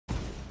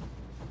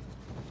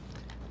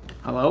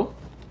Hello?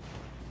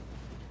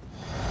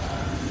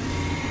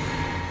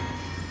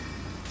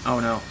 Oh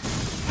no.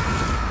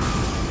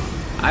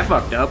 I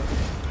fucked up.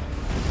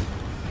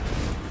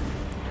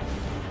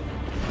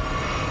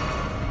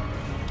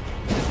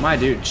 My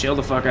dude, chill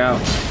the fuck out.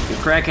 Your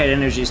crackhead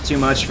energy is too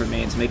much for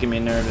me. It's making me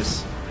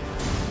nervous.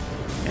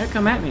 Yeah,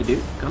 come at me,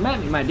 dude. Come at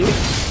me, my dude.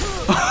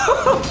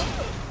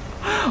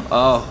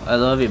 Oh, I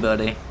love you,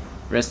 buddy.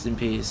 Rest in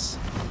peace.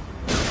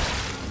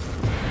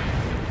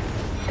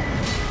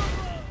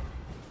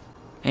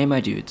 Hey, my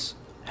dudes.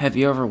 Have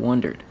you ever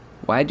wondered,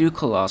 why do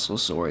colossal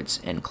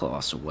swords and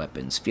colossal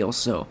weapons feel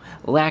so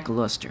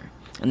lackluster?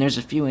 And there's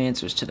a few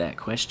answers to that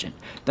question.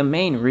 The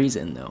main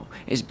reason, though,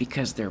 is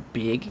because they're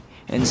big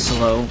and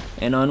slow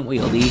and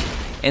unwieldy,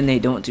 and they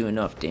don't do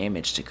enough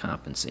damage to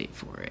compensate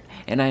for it.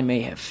 And I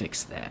may have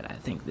fixed that. I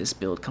think this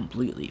build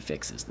completely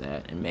fixes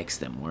that and makes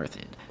them worth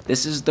it.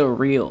 This is the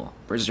real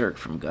Berserk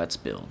from Guts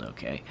build,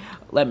 okay?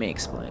 Let me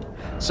explain.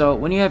 So,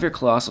 when you have your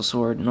colossal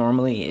sword,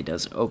 normally it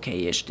does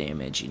okay-ish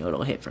damage. You know,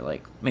 it'll hit for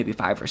like maybe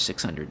 500 or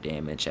 600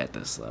 damage at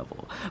this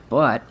level.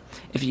 But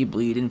if you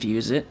bleed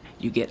infuse it,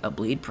 you get a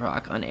bleed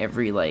proc on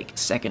every like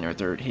second or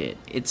third hit.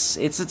 It's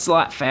a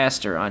lot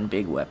faster on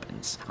big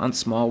weapons. On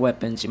small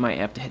weapons, you might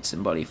have to hit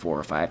somebody 4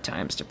 or 5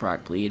 times to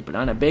proc bleed, but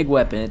on a big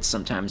weapon, it's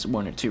sometimes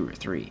 1 or 2 or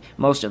 3.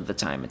 Most of the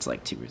time, it's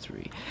like 2 or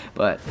 3.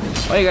 But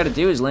all you gotta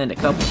do is land a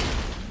couple,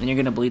 and you're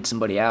gonna bleed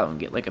somebody out and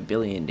get like 1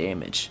 billion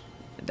damage.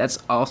 That's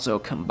also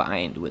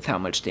combined with how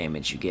much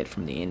damage you get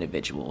from the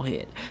individual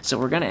hit. So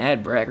we're gonna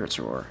add Braggart's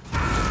Roar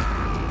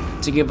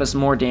to give us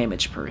more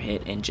damage per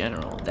hit in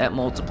general. That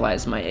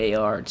multiplies my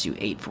AR to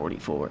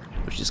 844,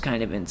 which is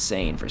kind of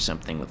insane for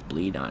something with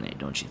bleed on it,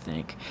 don't you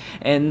think?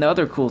 And the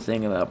other cool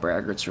thing about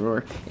Braggart's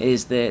Roar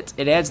is that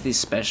it adds these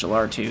special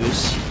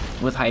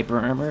R2s with hyper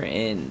armor,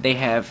 and they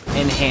have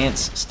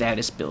enhanced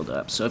status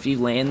build-up. So if you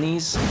land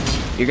these,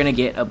 you're gonna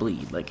get a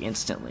bleed, like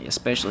instantly,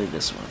 especially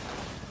this one.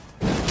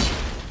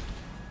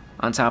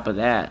 On top of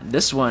that,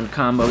 this one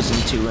combos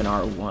into an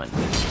R1.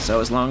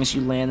 So as long as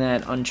you land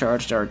that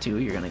uncharged R2,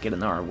 you're going to get an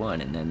R1,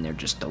 and then they're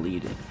just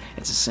deleted.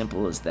 It's as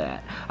simple as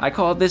that. I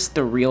call this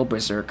the real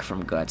Berserk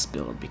from Guts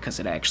build because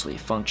it actually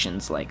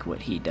functions like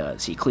what he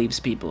does. He cleaves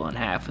people in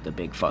half with a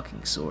big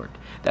fucking sword.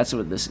 That's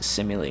what this is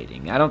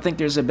simulating. I don't think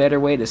there's a better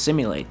way to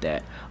simulate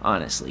that,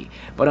 honestly.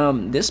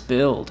 But this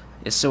build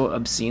is so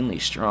obscenely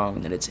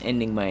strong that it's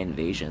ending my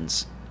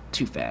invasions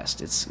too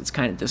fast. It's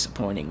kind of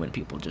disappointing when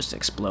people just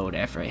explode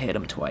after I hit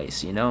them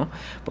twice, you know?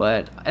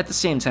 But at the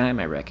same time,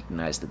 I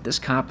recognize that this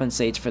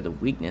compensates for the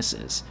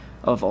weaknesses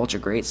of Ultra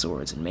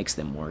Greatswords and makes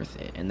them worth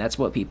it, and that's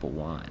what people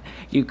want.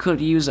 You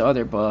could use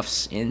other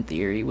buffs in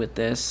theory with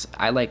this.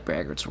 I like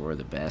Braggart's Roar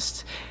the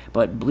best,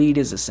 but bleed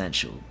is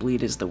essential.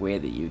 Bleed is the way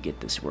that you get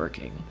this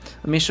working.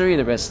 Let me show you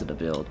the rest of the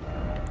build.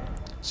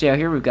 So yeah,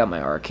 here we've got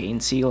my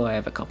Arcane Seal. I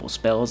have a couple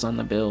spells on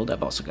the build.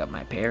 I've also got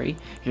my parry.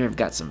 Here I've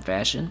got some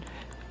Fashion.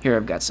 Here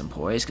I've got some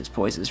poise, because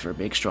poise is for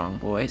big, strong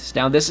boys.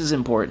 Now this is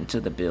important to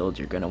the build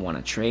you're going to want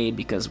to trade,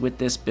 because with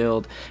this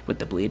build, with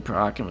the bleed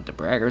proc and with the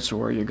Braggart's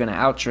Roar, you're going to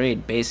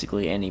outtrade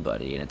basically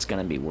anybody, and it's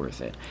going to be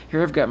worth it.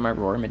 Here I've got my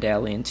Roar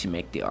Medallion to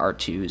make the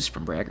R2s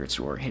from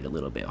Braggart's Roar hit a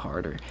little bit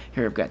harder.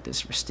 Here I've got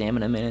this for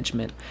stamina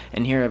management,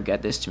 and here I've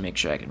got this to make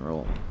sure I can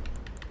roll.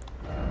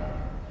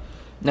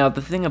 Now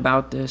the thing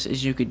about this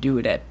is you could do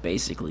it at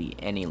basically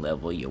any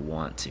level you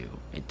want to.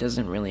 It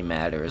doesn't really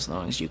matter as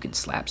long as you can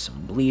slap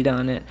some bleed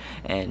on it,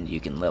 and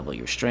you can level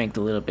your strength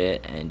a little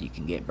bit, and you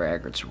can get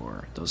Braggart's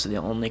Roar. Those are the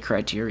only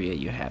criteria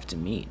you have to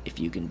meet. If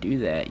you can do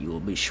that, you will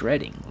be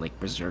shredding like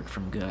Berserk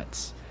from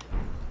Guts.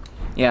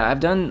 Yeah, I've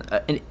done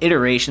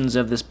iterations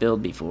of this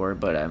build before,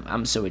 but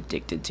I'm so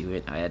addicted to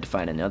it, I had to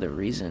find another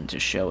reason to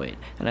show it.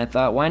 And I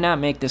thought, why not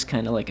make this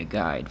kind of like a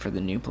guide for the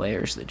new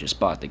players that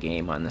just bought the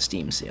game on the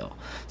Steam sale.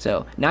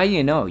 So, now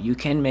you know, you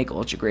can make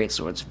Ultra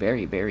Greatswords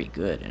very, very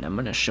good, and I'm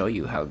going to show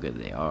you how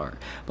good they are.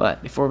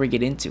 But, before we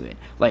get into it,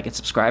 like and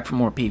subscribe for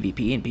more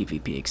PvP and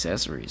PvP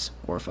accessories.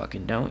 Or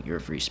fucking don't, you're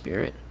a free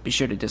spirit. Be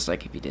sure to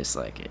dislike if you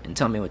dislike it, and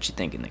tell me what you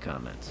think in the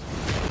comments.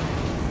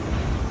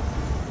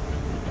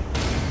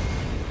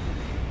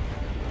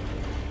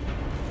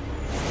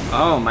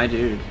 Oh, my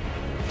dude.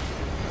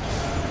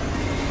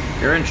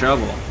 You're in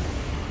trouble.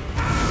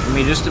 Give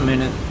me just a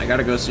minute. I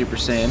gotta go Super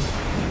Saiyan.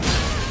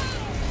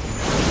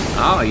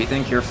 Oh, you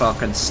think you're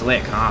fucking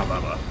slick, huh,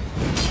 Bubba?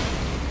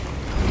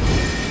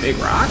 Big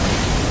Rock?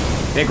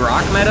 Big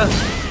Rock meta?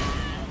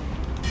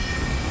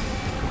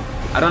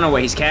 I don't know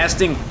what he's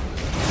casting.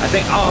 I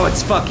think... Oh,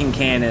 it's fucking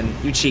canon.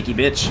 You cheeky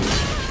bitch.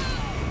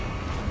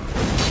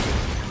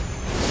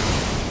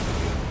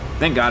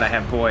 Thank God I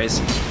have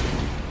poise.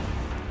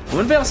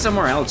 Moonveil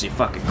somewhere else, you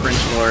fucking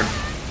cringe lord.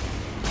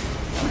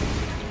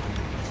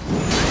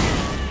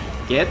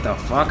 Get the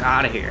fuck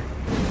out of here.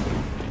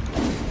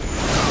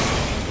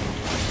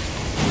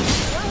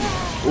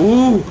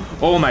 Ooh!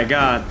 Oh my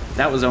god.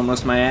 That was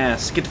almost my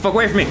ass. Get the fuck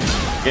away from me!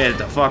 Get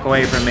the fuck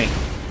away from me.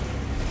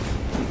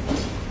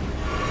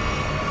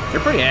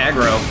 You're pretty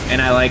aggro,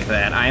 and I like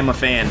that. I am a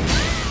fan.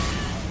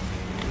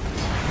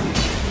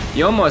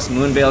 You almost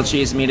Moonveil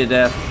cheesed me to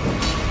death.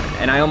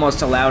 And I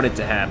almost allowed it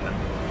to happen.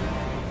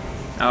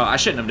 Oh, I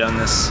shouldn't have done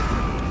this.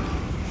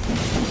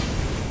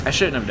 I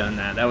shouldn't have done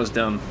that. That was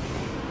dumb.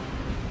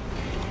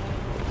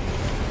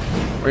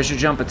 Where's your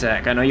jump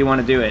attack? I know you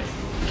want to do it.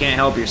 You can't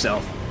help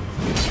yourself.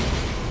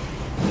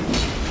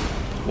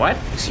 What?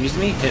 Excuse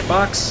me?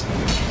 Hitbox?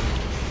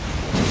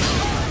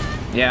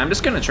 Yeah, I'm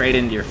just gonna trade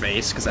into your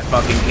face, because I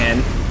fucking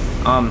can.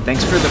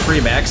 Thanks for the free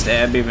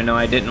backstab, even though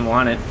I didn't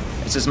want it.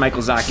 It's just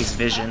Michael Zaki's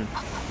vision.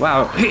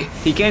 Wow,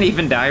 he can't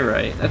even die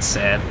right. That's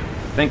sad.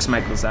 Thanks,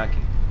 Michael Zaki.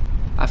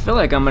 I feel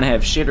like I'm gonna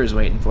have shitters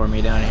waiting for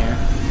me down here.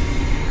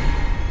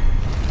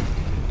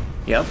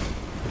 Yep.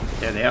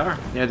 There they are.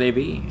 There they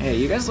be. Hey,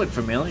 you guys look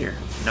familiar.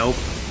 Nope.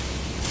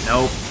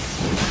 Nope.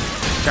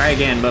 Try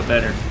again, but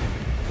better.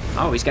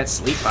 Oh, he's got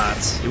sleep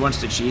bots. He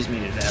wants to cheese me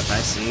to death, I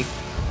see.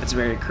 That's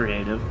very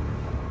creative.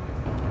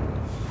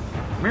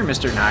 Come here,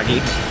 Mr.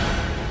 Nagi.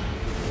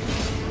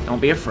 Don't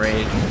be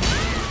afraid.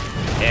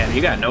 Damn,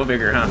 you got no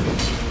vigor, huh?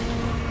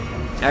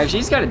 Actually,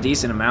 he's got a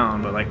decent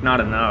amount, but like not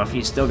enough.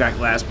 He's still got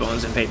glass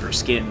bones and paper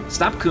skin.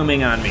 Stop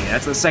cooming on me.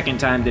 That's the second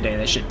time today.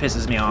 That shit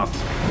pisses me off.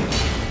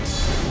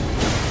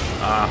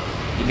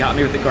 He got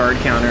me with the guard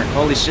counter.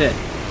 Holy shit.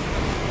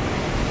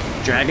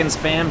 Dragon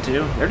spam,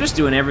 too. They're just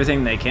doing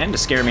everything they can to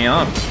scare me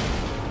off.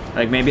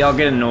 Like, maybe I'll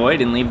get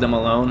annoyed and leave them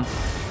alone.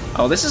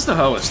 Oh, this is the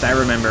host I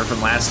remember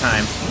from last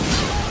time.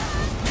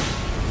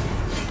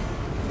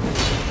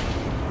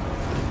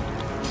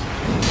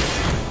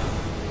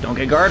 Don't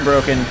get guard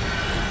broken.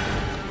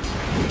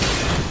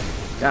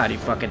 God, you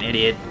fucking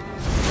idiot.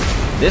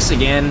 This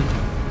again.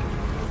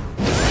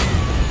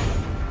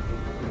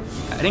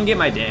 I didn't get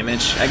my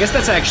damage. I guess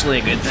that's actually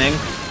a good thing,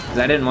 because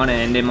I didn't want to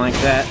end him like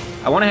that.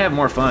 I want to have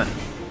more fun.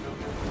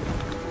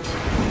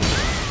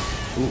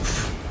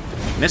 Oof.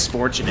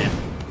 Misfortunate.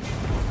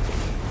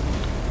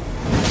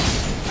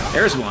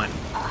 There's one.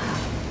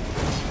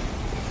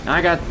 Now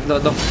I got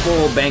the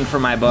full bang for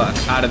my buck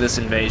out of this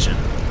invasion.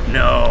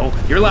 No,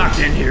 you're locked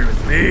in here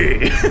with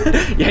me.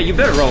 Yeah, you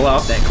better roll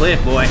off that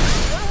cliff, boy.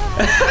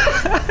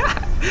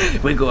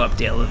 We go up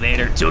the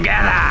elevator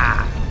together.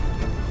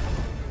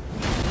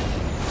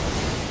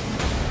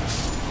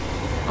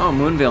 Oh,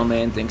 Moonveil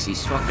Man thinks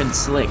he's fucking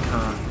slick,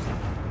 huh?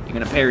 You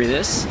gonna parry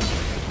this?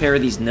 Parry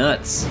these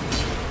nuts.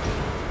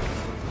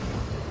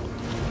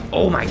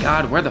 Oh my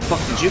god, where the fuck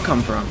did you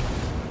come from?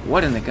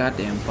 What in the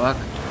goddamn fuck?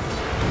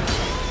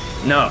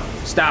 No,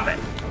 stop it.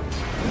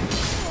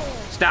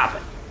 Stop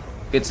it.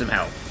 Get some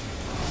help.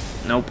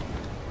 Nope.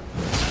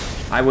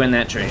 I win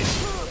that trade.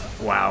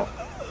 Wow.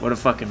 What a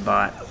fucking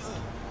bot.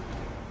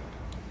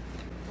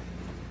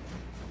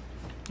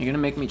 You gonna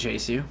make me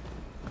chase you?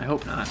 I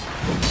hope not.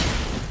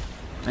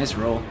 Nice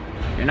roll.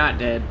 You're not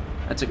dead.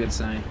 That's a good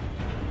sign.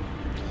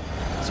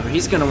 So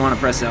he's gonna want to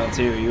press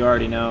L2, you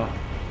already know.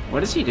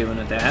 What is he doing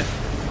with that?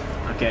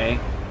 Okay.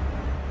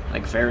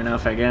 Like, fair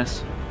enough, I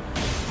guess.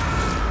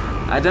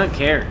 I don't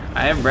care.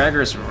 I have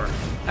Bragger's Roar.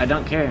 I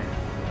don't care.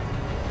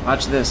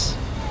 Watch this.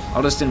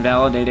 I'll just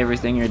invalidate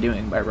everything you're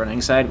doing by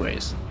running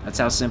sideways. That's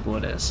how simple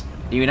it is.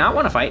 Do you not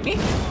want to fight me?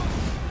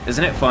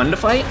 Isn't it fun to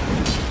fight?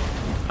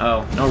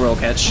 Oh, no roll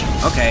catch.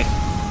 Okay.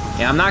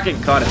 Yeah, I'm not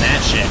getting caught in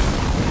that shit.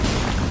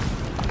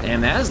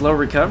 Damn, that has low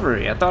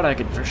recovery. I thought I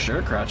could for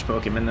sure crouch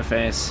poke him in the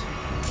face.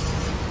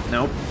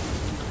 Nope.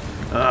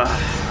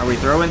 Are we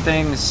throwing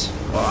things?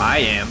 Well, I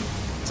am.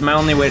 It's my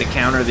only way to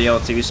counter the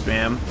L2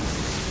 spam.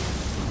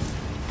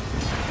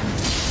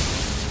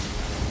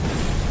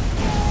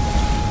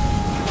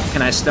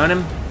 Can I stun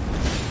him?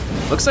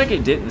 Looks like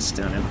it didn't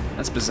stun him.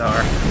 That's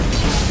bizarre.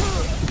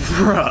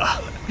 Bruh.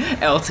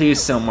 L2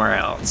 somewhere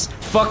else.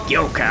 Fuck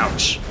your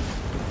couch.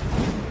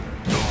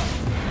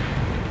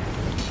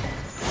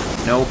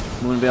 Nope.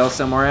 Moonveil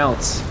somewhere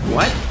else.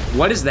 What?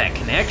 What is that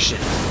connection?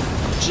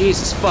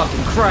 Jesus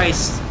fucking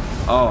Christ.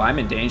 Oh, I'm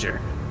in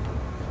danger.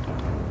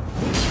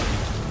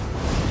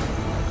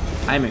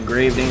 I'm in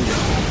grave danger.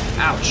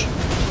 Ouch.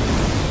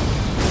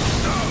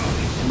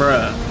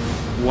 Bruh.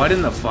 What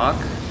in the fuck?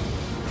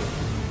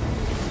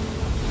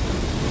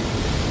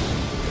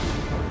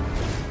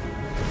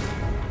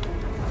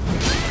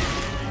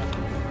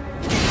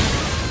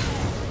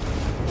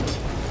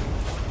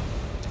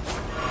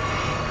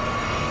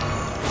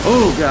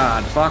 Oh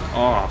god, fuck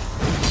off.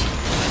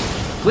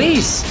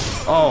 Please!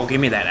 Oh, give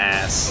me that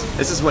ass.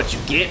 This is what you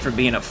get for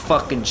being a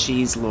fucking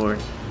cheese lord.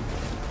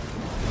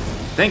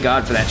 Thank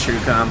God for that true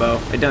combo.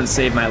 It done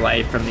saved my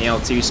life from the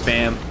L2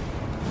 spam.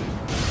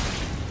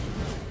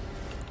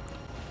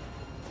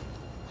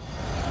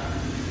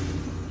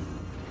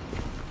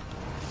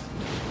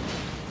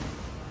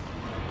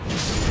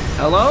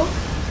 Hello?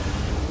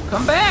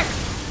 Come back!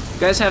 You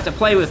guys have to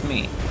play with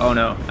me. Oh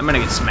no, I'm gonna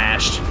get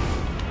smashed.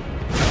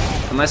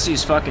 Unless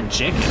he's fucking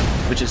chicken,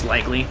 which is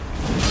likely.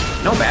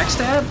 No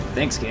backstab?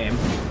 Thanks, game.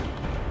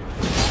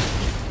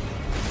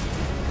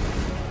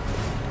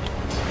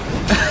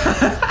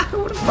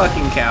 What a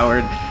fucking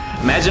coward.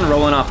 Imagine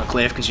rolling off a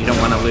cliff because you don't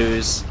want to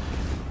lose.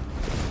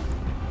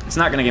 It's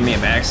not gonna give me a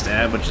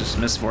backstab, which is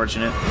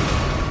misfortunate.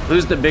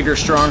 Who's the bigger,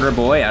 stronger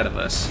boy out of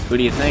us? Who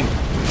do you think?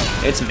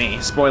 It's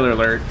me. Spoiler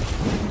alert.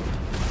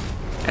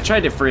 I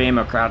tried to free aim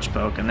a crouch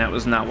poke, and that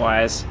was not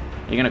wise.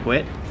 You gonna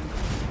quit?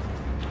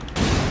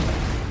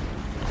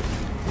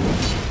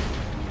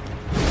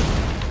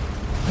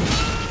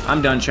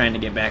 I'm done trying to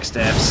get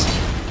backstabs.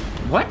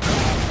 What?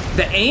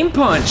 The aim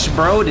punch,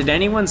 bro! Did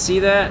anyone see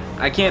that?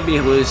 I can't be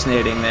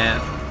hallucinating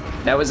that.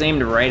 That was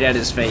aimed right at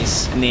his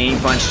face, and the aim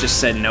punch just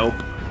said nope.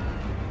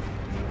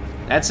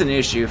 That's an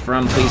issue.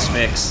 From, please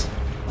fix.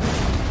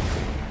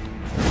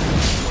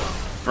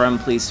 From,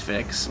 please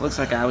fix. Looks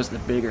like I was the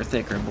bigger,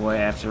 thicker boy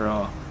after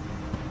all.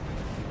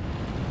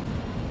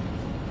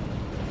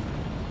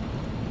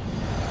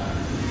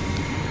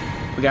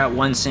 We got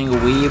one single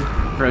weeb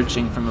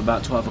approaching from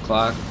about 12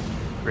 o'clock.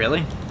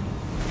 Really?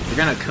 You're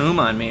gonna coom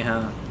on me,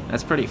 huh?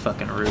 That's pretty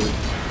fucking rude.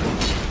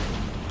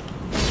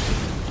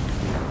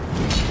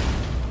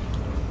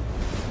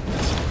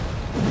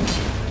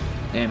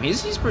 Damn,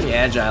 he's pretty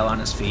agile on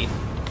his feet.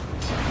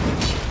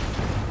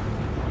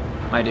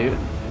 My dude.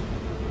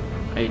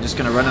 Are you just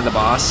gonna run to the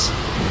boss?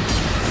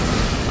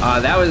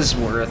 That was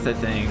worth a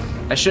thing.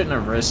 I shouldn't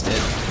have risked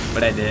it,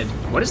 but I did.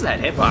 What is that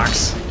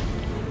hitbox?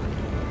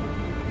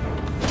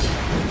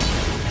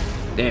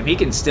 Damn, he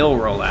can still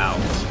roll out.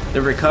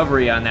 The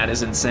recovery on that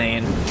is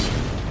insane.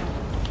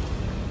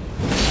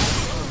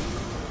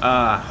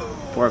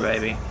 Poor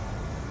baby.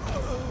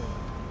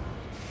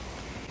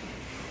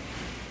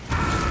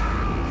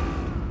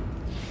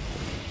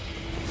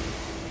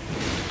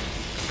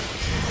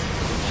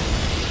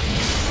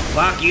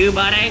 Fuck you,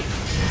 buddy.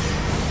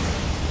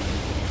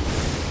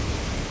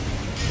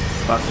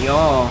 Fuck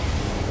y'all.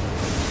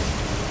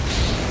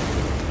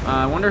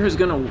 I wonder who's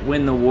gonna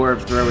win the war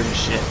of throwing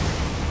shit.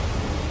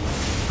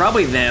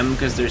 Probably them,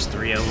 because there's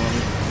 3 of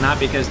them. Not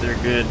because they're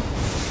good.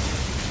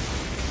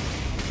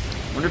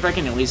 Wonder if I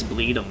can at least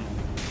bleed them.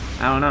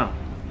 I don't know.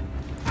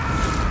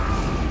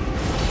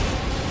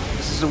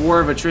 This is a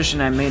war of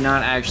attrition I may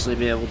not actually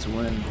be able to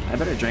win. I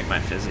better drink my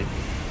fizzy.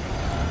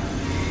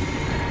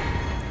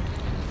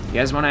 You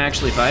guys want to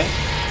actually fight?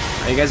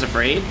 Are you guys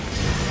afraid?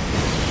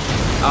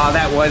 Oh,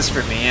 that was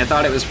for me. I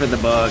thought it was for the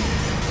bug.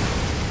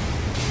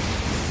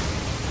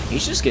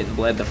 He's just getting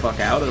bled the fuck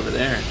out over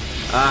there.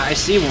 I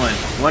see one.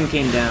 One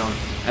came down.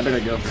 I better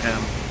go for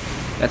him.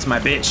 That's my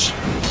bitch.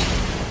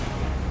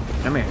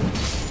 Come here.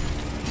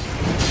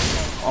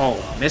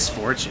 Oh,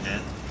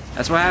 misfortunate.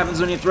 That's what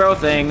happens when you throw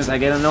things. I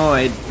get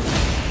annoyed.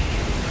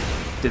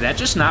 Did that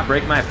just not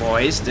break my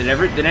poise? Did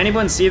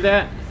anyone see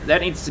that?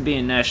 That needs to be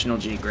in National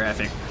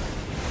Geographic.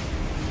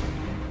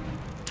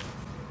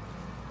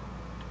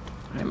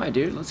 Alright, my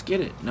dude, let's get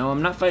it. No,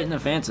 I'm not fighting the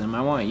Phantom.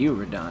 I want you,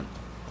 Radon.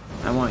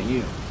 I want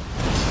you.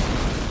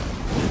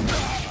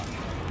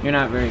 You're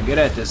not very good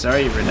at this, are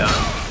you,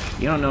 Radon?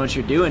 You don't know what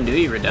you're doing, do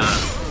you,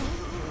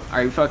 Radon?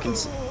 Are you fucking...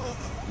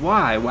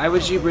 Why? Why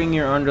would you bring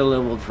your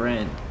underleveled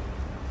friend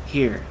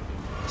here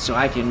so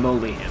I can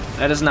bully him?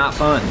 That is not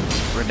fun,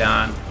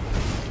 Radon.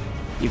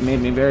 You've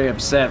made me very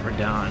upset,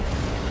 Radon.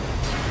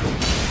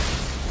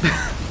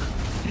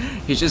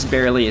 He's just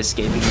barely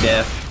escaping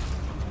death.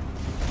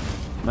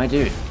 My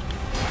dude.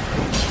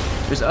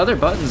 There's other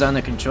buttons on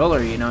the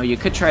controller, you know. You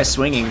could try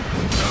swinging.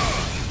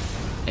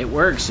 It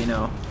works, you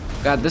know.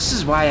 God, this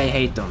is why I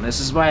hate them.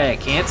 This is why I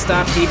can't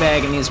stop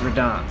teabagging these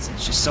Radons.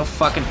 It's just so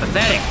fucking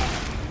pathetic.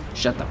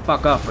 Shut the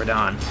fuck up,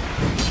 Radon.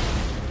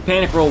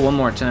 Panic roll one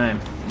more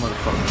time,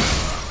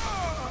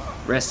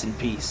 motherfucker. Rest in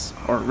peace.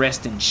 Or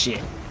rest in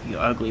shit, you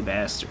ugly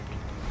bastard.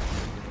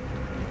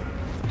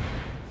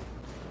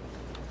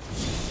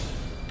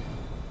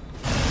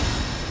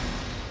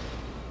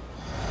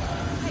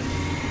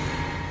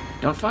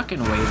 Don't fucking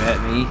wave at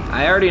me.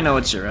 I already know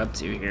what you're up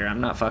to here.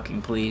 I'm not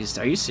fucking pleased.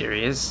 Are you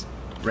serious?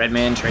 Red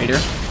man traitor?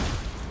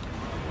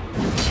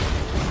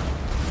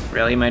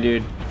 Really, my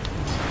dude?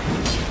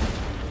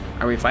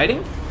 Are we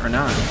fighting or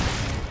not?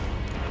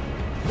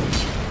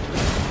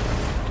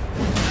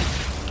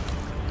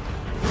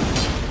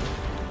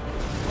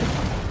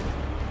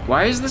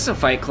 Why is this a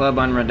fight club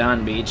on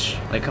Radon Beach?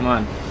 Like, come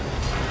on.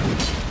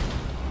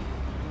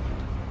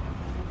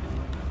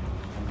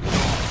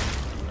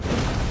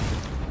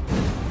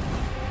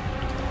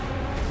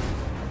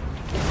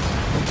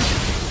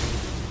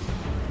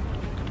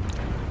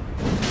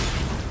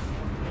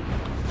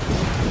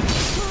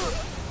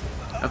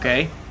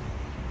 Okay.